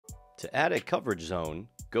To add a coverage zone,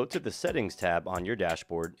 go to the Settings tab on your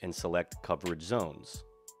dashboard and select Coverage Zones.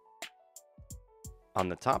 On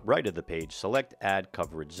the top right of the page, select Add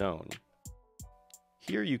Coverage Zone.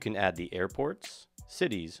 Here you can add the airports,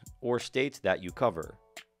 cities, or states that you cover.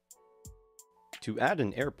 To add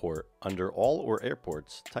an airport, under All or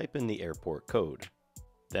Airports, type in the airport code.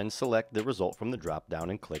 Then select the result from the drop-down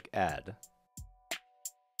and click Add.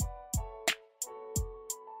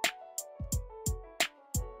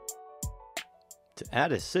 To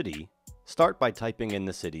add a city, start by typing in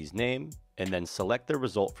the city's name, and then select the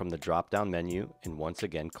result from the drop-down menu and once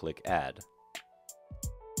again click Add.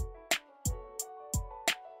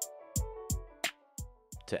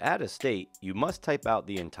 To add a state, you must type out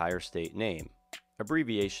the entire state name.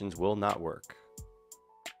 Abbreviations will not work.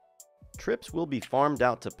 Trips will be farmed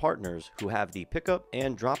out to partners who have the pickup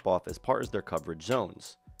and drop-off as part of their coverage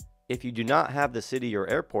zones. If you do not have the city or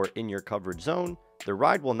airport in your coverage zone, the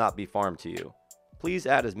ride will not be farmed to you. Please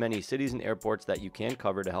add as many cities and airports that you can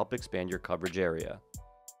cover to help expand your coverage area.